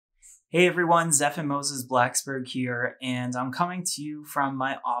Hey everyone, Zeph and Moses Blacksburg here, and I'm coming to you from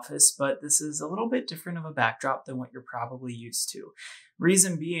my office, but this is a little bit different of a backdrop than what you're probably used to.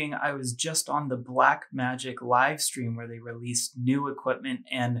 Reason being, I was just on the Blackmagic live stream where they released new equipment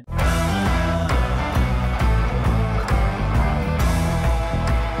and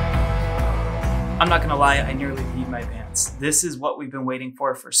I'm not gonna lie, I nearly peed my pants. This is what we've been waiting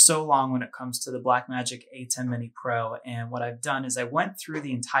for so long when it comes to the Blackmagic ATEM Mini Pro. And what I've done is I went through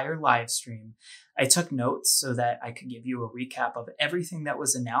the entire live stream. I took notes so that I could give you a recap of everything that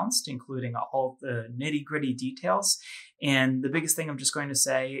was announced, including all the nitty-gritty details. And the biggest thing I'm just going to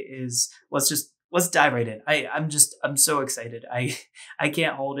say is let's dive right in. I'm so excited. I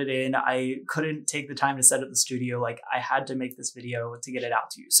can't hold it in. I couldn't take the time to set up the studio. I had to make this video to get it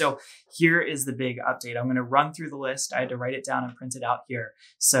out to you. So here is the big update. I'm going to run through the list. I had to write it down and print it out here.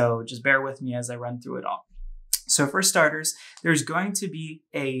 So just bear with me as I run through it all. So for starters, there's going to be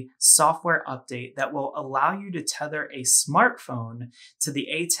a software update that will allow you to tether a smartphone to the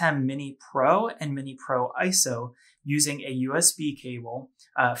ATEM Mini Pro and Mini Pro ISO using a USB cable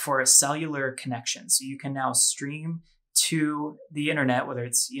for a cellular connection. So you can now stream to the internet, whether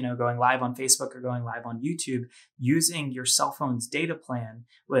it's going live on Facebook or going live on YouTube, using your cell phone's data plan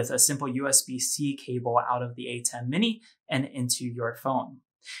with a simple USB-C cable out of the ATEM Mini and into your phone.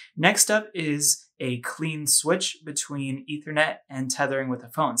 Next up is a clean switch between Ethernet and tethering with a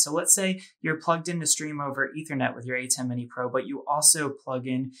phone. So let's say you're plugged in to stream over Ethernet with your ATEM Mini Pro, but you also plug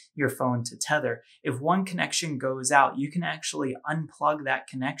in your phone to tether. If one connection goes out, you can actually unplug that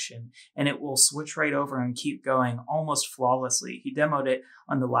connection and it will switch right over and keep going almost flawlessly. He demoed it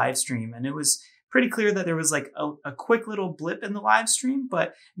on the live stream and it was pretty clear that there was a quick little blip in the live stream,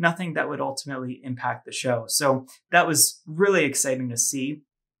 but nothing that would ultimately impact the show. So that was really exciting to see.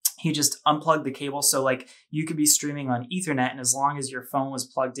 He just unplugged the cable. So you could be streaming on Ethernet, and as long as your phone was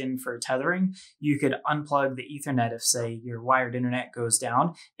plugged in for tethering, you could unplug the Ethernet if, say, your wired internet goes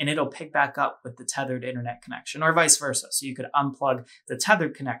down, and it'll pick back up with the tethered internet connection, or vice versa. So you could unplug the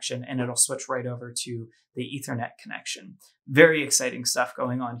tethered connection and it'll switch right over to the Ethernet connection. Very exciting stuff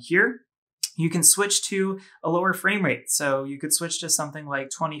going on here. You can switch to a lower frame rate. So you could switch to something like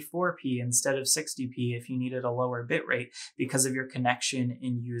 24p instead of 60p if you needed a lower bit rate because of your connection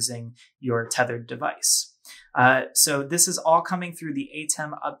in using your tethered device. So this is all coming through the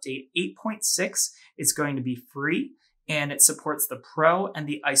ATEM update 8.6. It's going to be free and it supports the Pro and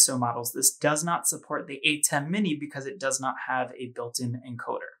the ISO models. This does not support the ATEM Mini because it does not have a built-in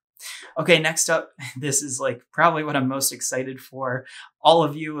encoder. Okay, next up, this is probably what I'm most excited for. All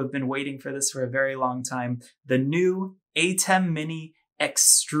of you have been waiting for this for a very long time. The new ATEM Mini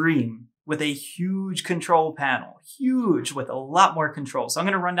Extreme with a huge control panel, huge with a lot more control. So I'm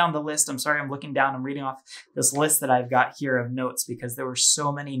going to run down the list. I'm sorry, I'm looking down. I'm reading off this list that I've got here of notes because there were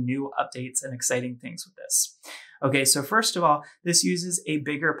so many new updates and exciting things with this. Okay, so first of all, this uses a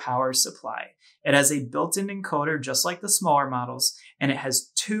bigger power supply. It has a built-in encoder, just like the smaller models, and it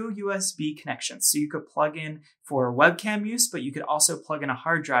has 2 USB connections. So you could plug in for webcam use, but you could also plug in a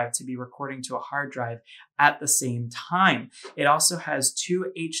hard drive to be recording to a hard drive at the same time. It also has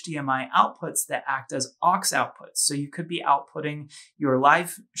 2 HDMI outputs that act as aux outputs. So you could be outputting your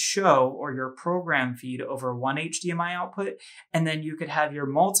live show or your program feed over one HDMI output, and then you could have your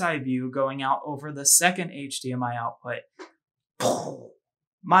multi-view going out over the second HDMI output.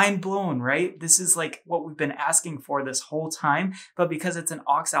 Mind blown, right? This is what we've been asking for this whole time, but because it's an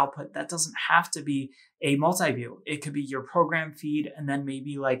aux output, that doesn't have to be a multi-view. It could be your program feed and then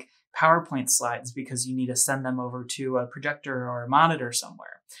maybe PowerPoint slides because you need to send them over to a projector or a monitor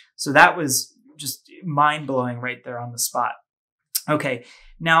somewhere. So that was just mind blowing right there on the spot. Okay,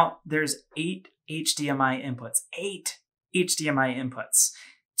 now there's 8 HDMI inputs, 8 HDMI inputs.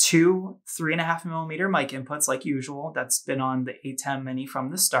 2 3.5mm mic inputs like usual. That's been on the ATEM Mini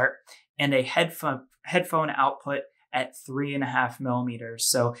from the start, and a headphone output at 3.5mm.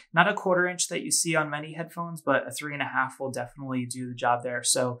 So not a 1/4 inch that you see on many headphones, but a 3.5 will definitely do the job there.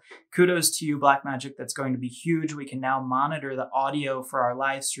 So kudos to you, Blackmagic. That's going to be huge. We can now monitor the audio for our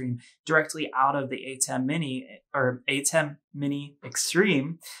live stream directly out of the ATEM Mini or ATEM Mini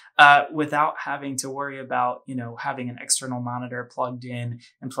Extreme without having to worry about, having an external monitor plugged in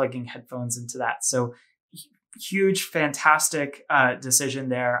and plugging headphones into that. So huge, fantastic decision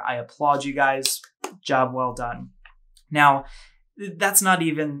there. I applaud you guys. Job well done. Now, that's not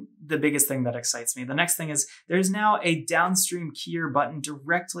even the biggest thing that excites me. The next thing is there's now a downstream keyer button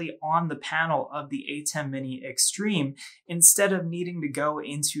directly on the panel of the ATEM Mini Extreme instead of needing to go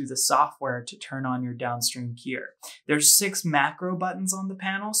into the software to turn on your downstream keyer. There's 6 macro buttons on the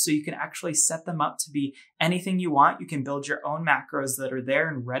panel, so you can actually set them up to be anything you want. You can build your own macros that are there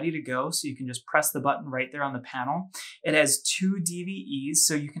and ready to go, so you can just press the button right there on the panel. It has 2 DVEs,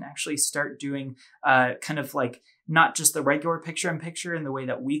 so you can actually start doing kind of like not just the regular picture-in-picture in the way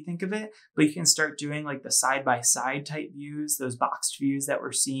that we think of it, but you can start doing like the side-by-side type views, those boxed views that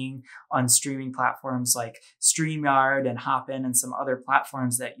we're seeing on streaming platforms like StreamYard and Hopin and some other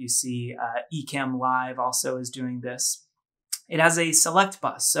platforms that you see. Ecamm Live also is doing this. It has a select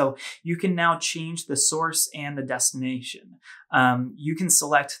bus, so you can now change the source and the destination. You can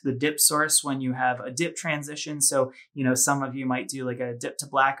select the dip source when you have a dip transition. So, some of you might do like a dip to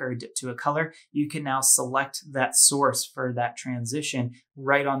black or a dip to a color. You can now select that source for that transition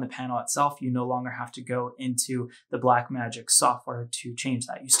right on the panel itself. You no longer have to go into the Blackmagic software to change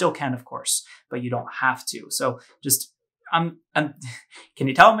that. You still can, of course, but you don't have to. So just can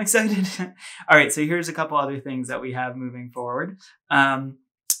you tell I'm excited? All right, so here's a couple other things that we have moving forward.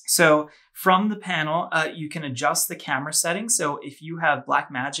 So from the panel, you can adjust the camera settings. So if you have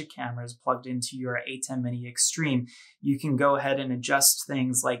Blackmagic cameras plugged into your ATEM Mini Extreme, you can go ahead and adjust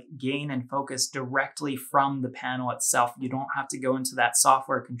things like gain and focus directly from the panel itself. You don't have to go into that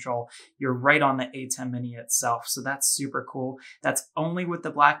software control. You're right on the ATEM Mini itself. So that's super cool. That's only with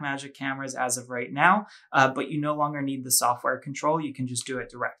the Blackmagic cameras as of right now, but you no longer need the software control. You can just do it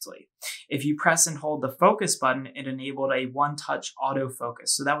directly. If you press and hold the focus button, it enabled a one-touch autofocus.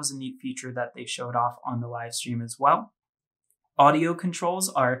 So that was a neat feature that they showed off on the live stream as well. Audio controls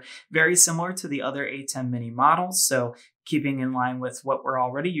are very similar to the other ATEM Mini models, so keeping in line with what we're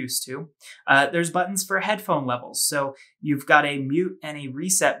already used to. There's buttons for headphone levels. So you've got a mute and a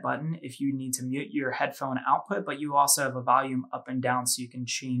reset button if you need to mute your headphone output, but you also have a volume up and down so you can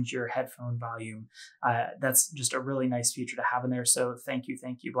change your headphone volume. That's just a really nice feature to have in there. So thank you,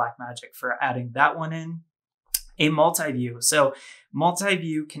 Blackmagic, for adding that one in. A multi-view. So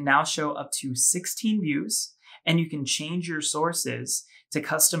multi-view can now show up to 16 views, and you can change your sources to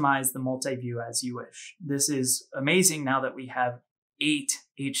customize the multi-view as you wish. This is amazing now that we have 8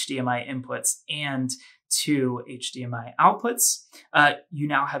 HDMI inputs and 2 HDMI outputs. You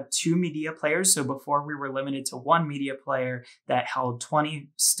now have 2 media players. So before we were limited to 1 media player that held 20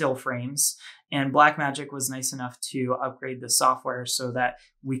 still frames. And Blackmagic was nice enough to upgrade the software so that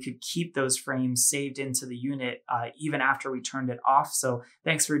we could keep those frames saved into the unit even after we turned it off. So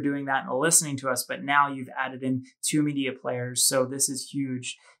thanks for doing that and listening to us. But now you've added in 2 media players. So this is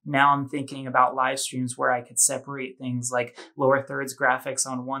huge. Now I'm thinking about live streams where I could separate things like lower thirds graphics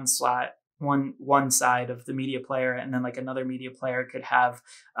on one slot, one side of the media player, and then like another media player could have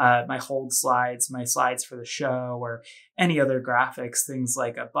my hold slides, my slides for the show, or any other graphics, things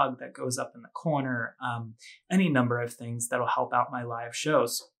like a bug that goes up in the corner, any number of things that'll help out my live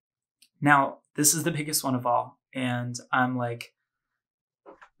shows. Now, this is the biggest one of all, and I'm like,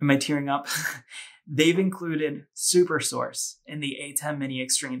 am I tearing up? They've included Super Source in the ATEM Mini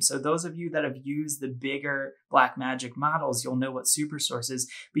Extreme. So those of you that have used the bigger Blackmagic models, you'll know what Super Source is.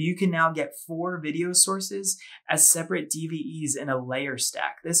 But you can now get 4 video sources as separate DVEs in a layer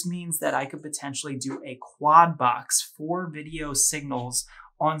stack. This means that I could potentially do a quad box, 4 video signals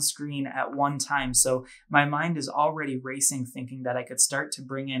on screen at one time. So my mind is already racing thinking that I could start to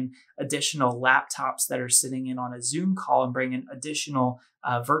bring in additional laptops that are sitting in on a Zoom call and bring in additional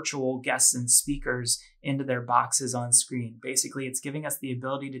virtual guests and speakers into their boxes on screen. Basically, it's giving us the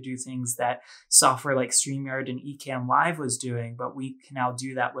ability to do things that software like StreamYard and Ecamm Live was doing, but we can now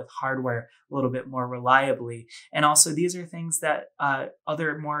do that with hardware a little bit more reliably. And also, these are things that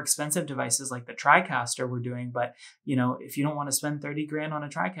other more expensive devices like the TriCaster were doing. But if you don't want to spend 30 grand on a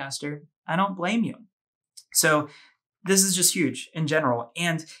TriCaster, I don't blame you. So this is just huge in general,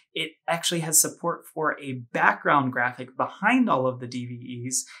 and it actually has support for a background graphic behind all of the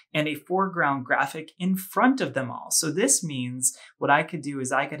DVEs and a foreground graphic in front of them all. So this means what I could do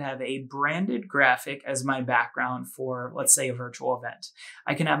is I could have a branded graphic as my background for, let's say, a virtual event.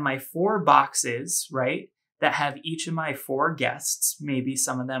 I can have my 4 boxes, right, that have each of my 4 guests. Maybe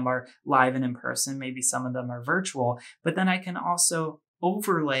some of them are live and in person, maybe some of them are virtual, but then I can also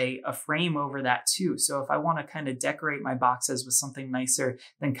overlay a frame over that too. So if I want to kind of decorate my boxes with something nicer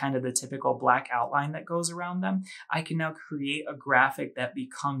than kind of the typical black outline that goes around them, I can now create a graphic that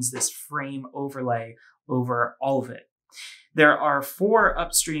becomes this frame overlay over all of it. There are 4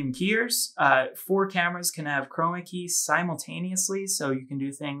 upstream keyers. 4 cameras can have chroma keys simultaneously. So you can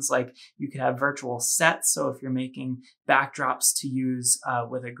do things like you could have virtual sets. So if you're making backdrops to use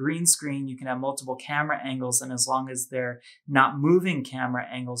with a green screen, you can have multiple camera angles. And as long as they're not moving camera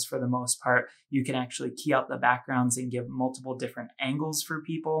angles for the most part, you can actually key out the backgrounds and give multiple different angles for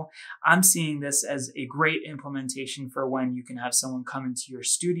people. I'm seeing this as a great implementation for when you can have someone come into your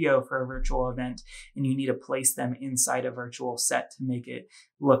studio for a virtual event and you need to place them inside a virtual set to make it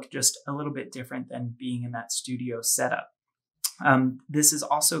look just a little bit different than being in that studio setup. This is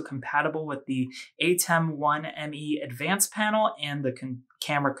also compatible with the ATEM 1ME Advanced panel and the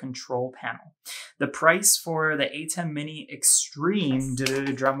camera control panel. The price for the ATEM Mini Extreme,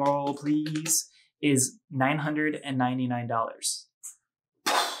 drumroll please, is $999.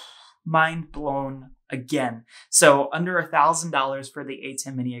 Mind blown again. So under $1,000 for the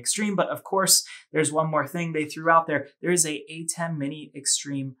ATEM Mini Extreme. But of course, there's one more thing they threw out there. There is a ATEM Mini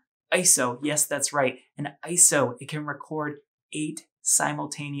Extreme ISO. Yes, that's right. An ISO. It can record 8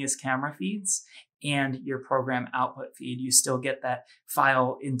 simultaneous camera feeds and your program output feed. You still get that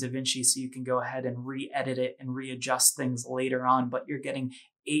file in DaVinci, so you can go ahead and re-edit it and readjust things later on, but you're getting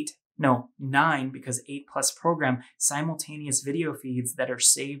 9, because 8 plus program simultaneous video feeds that are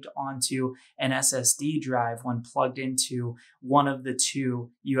saved onto an SSD drive when plugged into one of the 2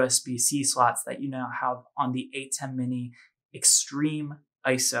 USB-C slots that you now have on the ATEM Mini Extreme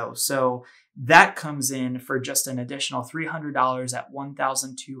ISO. So that comes in for just an additional $300 at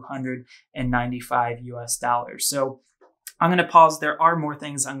 $1,295 US. So I'm going to pause. There are more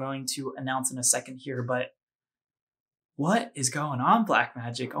things I'm going to announce in a second here, but what is going on,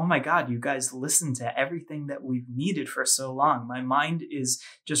 Blackmagic? Oh my God, you guys listened to everything that we've needed for so long. My mind is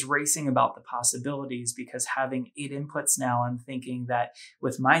just racing about the possibilities, because having 8 inputs now, I'm thinking that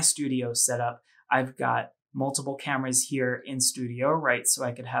with my studio setup, I've got multiple cameras here in studio, right? So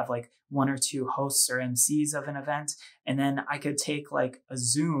I could have like 1 or 2 hosts or MCs of an event. And then I could take like a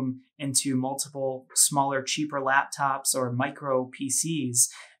Zoom into multiple smaller, cheaper laptops or micro PCs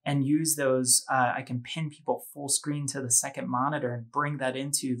and use those. I can pin people full screen to the second monitor and bring that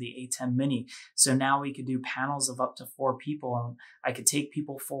into the ATEM Mini. So now we could do panels of up to 4 people, and I could take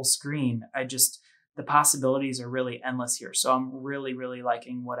people full screen. The possibilities are really endless here. So I'm really, really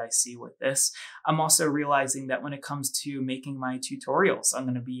liking what I see with this. I'm also realizing that when it comes to making my tutorials, I'm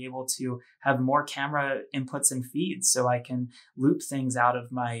going to be able to have more camera inputs and feeds, so I can loop things out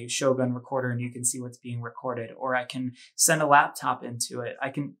of my Shogun recorder and you can see what's being recorded, or I can send a laptop into it.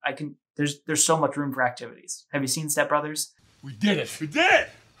 There's so much room for activities. Have you seen Step Brothers? We did it. We did it.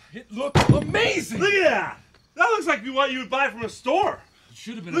 It looked amazing. Look at that. That looks like what you would buy from a store. It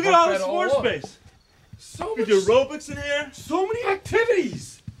should have been. Look at all this floor space. So much aerobics in here. So many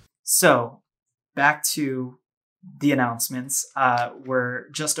activities. So back to the announcements. We're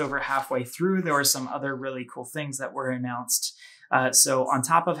just over halfway through. There were some other really cool things that were announced. So on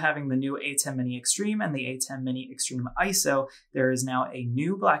top of having the new ATEM Mini Extreme and the ATEM Mini Extreme ISO, there is now a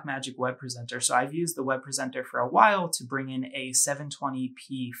new Blackmagic Web Presenter. So I've used the Web Presenter for a while to bring in a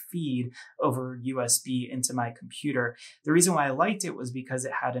 720p feed over USB into my computer. The reason why I liked it was because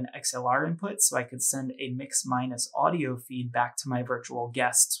it had an XLR input, so I could send a mix minus audio feed back to my virtual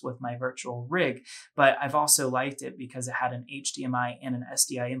guests with my virtual rig. But I've also liked it because it had an HDMI and an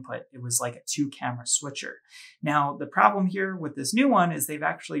SDI input. It was like a 2-camera switcher. Now, the problem here with this new one is they've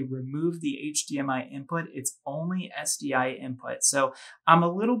actually removed the HDMI input. It's only SDI input. So I'm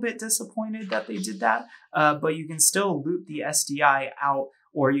a little bit disappointed that they did that, but you can still loop the SDI out,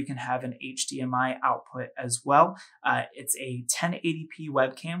 or you can have an HDMI output as well. It's a 1080p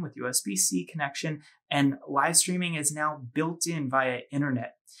webcam with USB-C connection, and live streaming is now built in via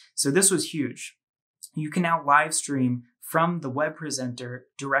internet. So this was huge. You can now live stream from the Web Presenter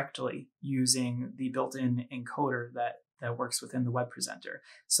directly using the built-in encoder that works within the Web Presenter.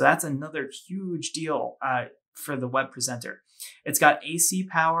 So that's another huge deal for the Web Presenter. It's got AC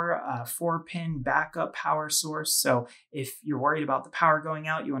power, 4-pin backup power source. So if you're worried about the power going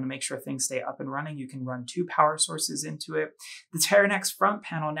out, you want to make sure things stay up and running, you can run 2 power sources into it. The Teranex front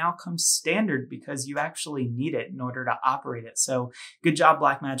panel now comes standard because you actually need it in order to operate it. So good job,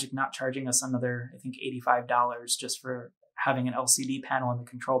 Blackmagic, not charging us another, I think, $85 just for having an LCD panel and the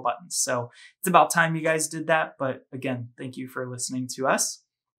control buttons. So it's about time you guys did that. But again, thank you for listening to us.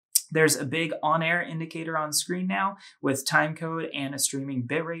 There's a big on-air indicator on screen now with timecode and a streaming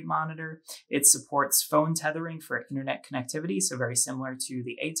bitrate monitor. It supports phone tethering for internet connectivity, so very similar to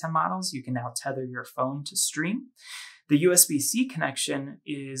the ATEM models. You can now tether your phone to stream. The USB-C connection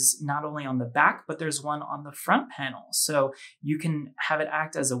is not only on the back, but there's one on the front panel. So you can have it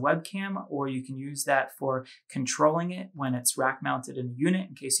act as a webcam, or you can use that for controlling it when it's rack mounted in a unit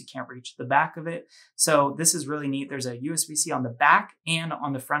in case you can't reach the back of it. So this is really neat. There's a USB-C on the back and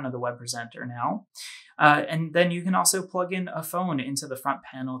on the front of the Web Presenter now. And then you can also plug in a phone into the front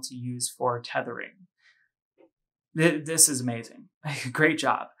panel to use for tethering. This is amazing. Great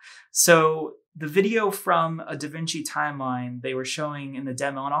job. So the video from a DaVinci timeline they were showing in the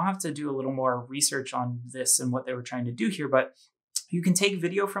demo, and I'll have to do a little more research on this and what they were trying to do here, but you can take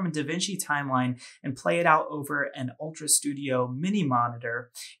video from a DaVinci timeline and play it out over an Ultra Studio mini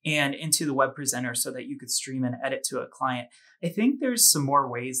monitor and into the Web Presenter so that you could stream and edit to a client. I think there's some more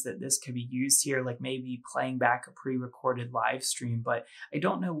ways that this could be used here, like maybe playing back a pre-recorded live stream, but I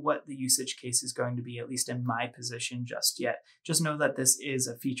don't know what the usage case is going to be, at least in my position just yet. Just know that this is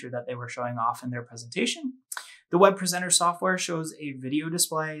a feature that they were showing off in their presentation. The Web Presenter software shows a video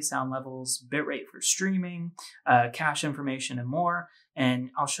display, sound levels, bitrate for streaming, cache information, and more.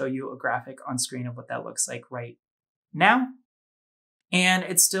 And I'll show you a graphic on screen of what that looks like right now. And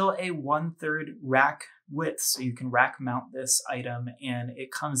it's still a 1/3 rack width, so you can rack mount this item, and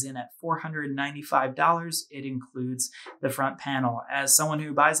it comes in at $495. It includes the front panel. As someone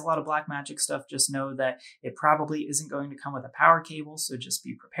who buys a lot of Blackmagic stuff, just know that it probably isn't going to come with a power cable, so just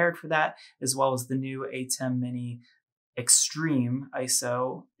be prepared for that, as well as the new ATEM Mini Extreme and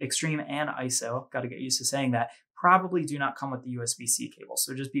ISO, got to get used to saying that, probably do not come with the USB-C cable,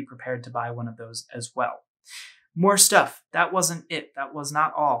 so just be prepared to buy one of those as well. More stuff. That wasn't it. That was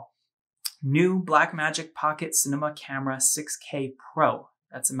not all. New Blackmagic Pocket Cinema Camera 6K Pro.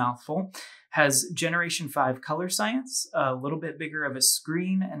 That's a mouthful. Has Generation 5 color science, a little bit bigger of a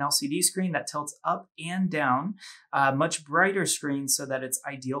screen, an LCD screen that tilts up and down, a much brighter screen so that it's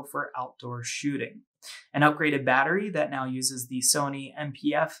ideal for outdoor shooting. An upgraded battery that now uses the Sony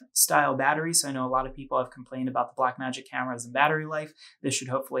MPF style battery. So I know a lot of people have complained about the Blackmagic cameras and battery life. This should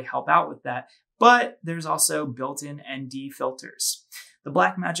hopefully help out with that. But there's also built-in ND filters. The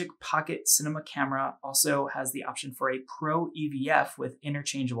Blackmagic Pocket Cinema Camera also has the option for a Pro EVF with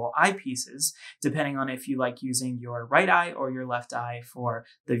interchangeable eyepieces, depending on if you like using your right eye or your left eye for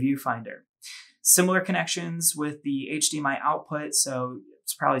the viewfinder. Similar connections with the HDMI output, so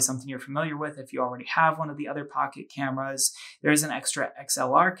it's probably something you're familiar with if you already have one of the other Pocket cameras. There's an extra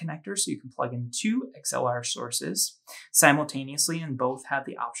XLR connector, so you can plug in 2 XLR sources simultaneously, and both have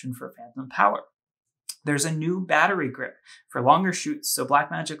the option for phantom power. There's a new battery grip for longer shoots. So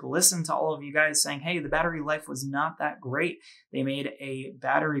Blackmagic listened to all of you guys saying, hey, the battery life was not that great. They made a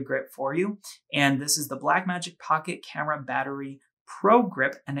battery grip for you. And this is the Blackmagic Pocket Camera Battery Pro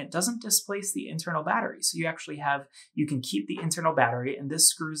Grip, and it doesn't displace the internal battery. So you can keep the internal battery, and this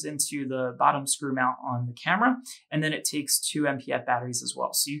screws into the bottom screw mount on the camera. And then it takes 2 NPF batteries as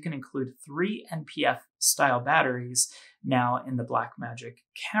well. So you can include 3 NPF style batteries now in the Blackmagic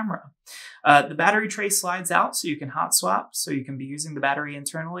camera. The battery tray slides out so you can hot swap. So you can be using the battery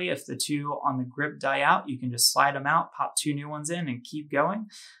internally. If the 2 on the grip die out, you can just slide them out, pop 2 new ones in, and keep going.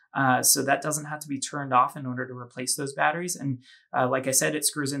 So that doesn't have to be turned off in order to replace those batteries. And like I said, it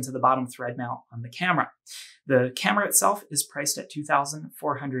screws into the bottom thread mount on the camera. The camera itself is priced at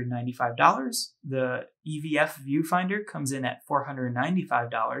 $2,495. The EVF viewfinder comes in at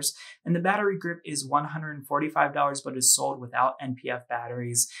 $495. And the battery grip is $145, but is sold without NPF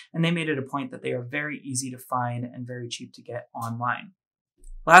batteries. And they made it a point that they are very easy to find and very cheap to get online.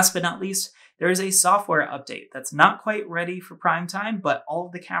 Last but not least, there is a software update that's not quite ready for prime time, but all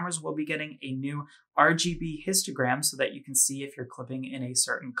of the cameras will be getting a new RGB histogram so that you can see if you're clipping in a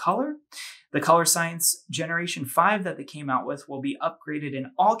certain color. The color science Generation 5 that they came out with will be upgraded in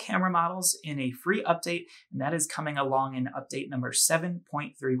all camera models in a free update, and that is coming along in update number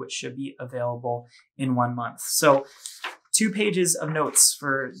 7.3, which should be available in 1 month. So 2 pages of notes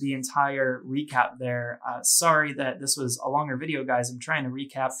for the entire recap there. Sorry that this was a longer video, guys. I'm trying to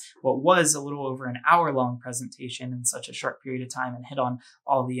recap what was a little over an hour-long presentation in such a short period of time and hit on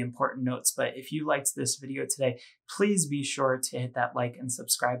all the important notes. But if you liked this video today, please be sure to hit that like and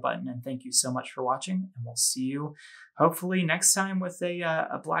subscribe button. And thank you so much for watching. And we'll see you hopefully next time with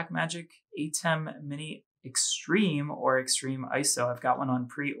a Blackmagic ATEM Mini Extreme or Extreme ISO. I've got one on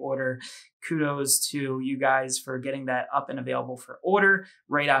pre-order. Kudos to you guys for getting that up and available for order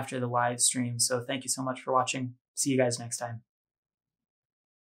right after the live stream. So thank you so much for watching. See you guys next time.